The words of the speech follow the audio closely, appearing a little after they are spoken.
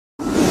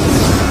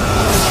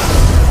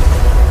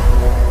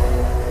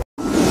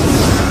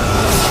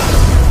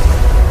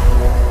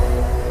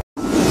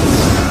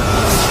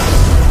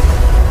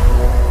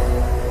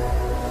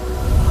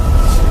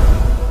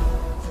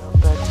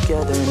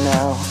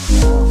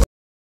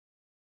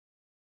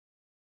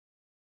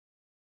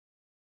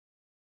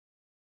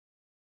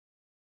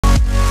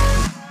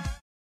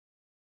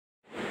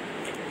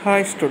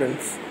Hi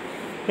students,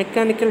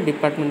 mechanical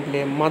ഡിപ്പാർട്ട്മെൻറ്റിലെ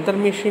mother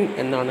machine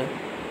എന്നാണ്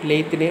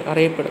ലെയ്ത്തിനെ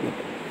അറിയപ്പെടുന്നത്.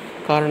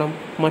 കാരണം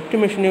മറ്റു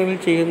മെഷീനുകളിൽ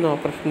ചെയ്യുന്ന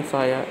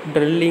ഓപ്പറേഷൻസായ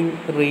drilling,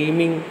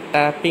 reaming,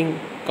 tapping,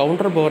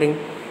 counter boring,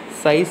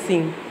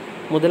 sizing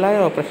മുതലായ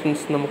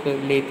ഓപ്പറേഷൻസ് നമുക്ക്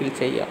ലെയ്ത്തിൽ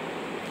ചെയ്യാം.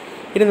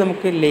 ഇനി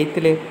നമുക്ക്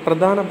ലെയ്ത്തിലെ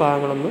പ്രധാന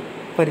ഭാഗങ്ങളൊന്ന്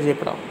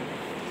പരിചയപ്പെടാം.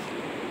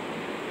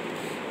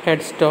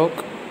 Head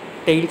stock,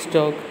 tail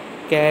stock,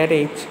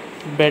 carriage,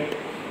 bed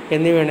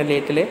എന്നിവയാണ്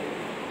ലെയ്ത്തിലെ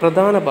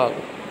പ്രധാന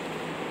ഭാഗം.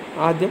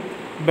 ആദ്യം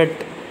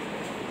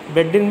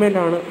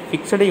ബെഡിന്മേലാണ്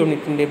ഫിക്സഡ്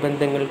യൂണിറ്റിൻ്റെ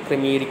ബന്ധങ്ങൾ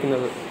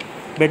ക്രമീകരിക്കുന്നത്.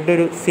 ബെഡ്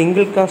ഒരു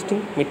സിംഗിൾ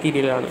കാസ്റ്റിംഗ്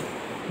മെറ്റീരിയലാണ്.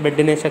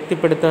 ബെഡിനെ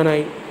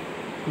ശക്തിപ്പെടുത്താനായി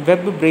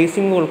വെബ്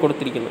ബ്രേസിങ്ങുകൾ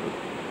കൊടുത്തിരിക്കുന്നത്.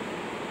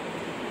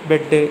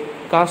 Bed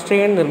cast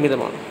iron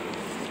നിർമ്മിതമാണ്.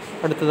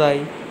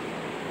 അടുത്തതായി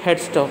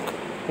ഹെഡ് സ്റ്റോക്ക്,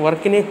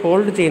 വർക്കിനെ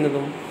ഹോൾഡ്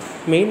ചെയ്യുന്നതും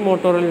മെയിൻ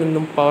മോട്ടോറിൽ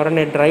നിന്നും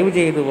പവറിനെ ഡ്രൈവ്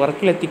ചെയ്ത്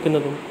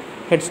വർക്കിലെത്തിക്കുന്നതും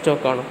ഹെഡ്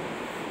സ്റ്റോക്കാണ്.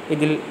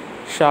 ഇതിൽ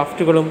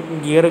ഷാഫ്റ്റുകളും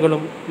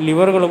ഗിയറുകളും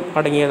ലിവറുകളും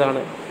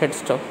അടങ്ങിയതാണ് ഹെഡ്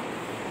സ്റ്റോക്ക്.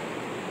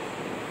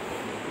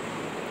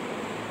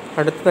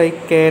 അടുത്തതായി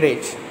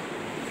കാരേജ്,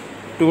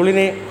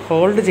 ടൂളിനെ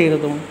ഹോൾഡ്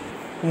ചെയ്യുന്നതും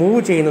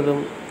മൂവ് ചെയ്യുന്നതും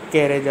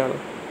കാരേജാണ്.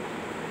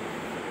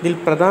 ഇതിൽ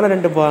പ്രധാന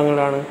രണ്ട്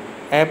ഭാഗങ്ങളാണ്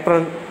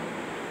ആപ്രൺ,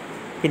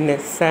 പിന്നെ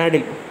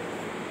സാഡിൽ.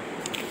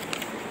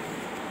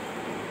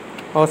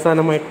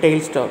 അവസാനമായി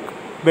ടെയിൽ സ്റ്റോക്ക്,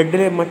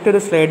 ബെഡിലെ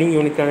മറ്റൊരു സ്ലൈഡിംഗ്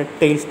യൂണിറ്റാണ്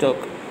ടെയിൽ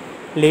സ്റ്റോക്ക്.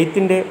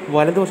 ലെയ്ത്തിൻ്റെ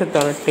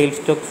വലതുവശത്താണ് ടെയിൽ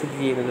സ്റ്റോക്ക് സ്ഥിതി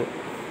ചെയ്യുന്നത്.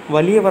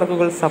 വലിയ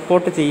വർക്കുകൾ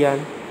സപ്പോർട്ട് ചെയ്യാൻ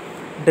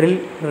ഡ്രിൽ,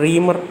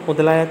 റീമർ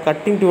മുതലായ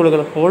കട്ടിംഗ്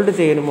ടൂളുകൾ ഹോൾഡ്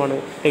ചെയ്യാനുമാണ്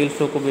ടെയിൽ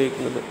സ്റ്റോക്ക്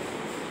ഉപയോഗിക്കുന്നത്.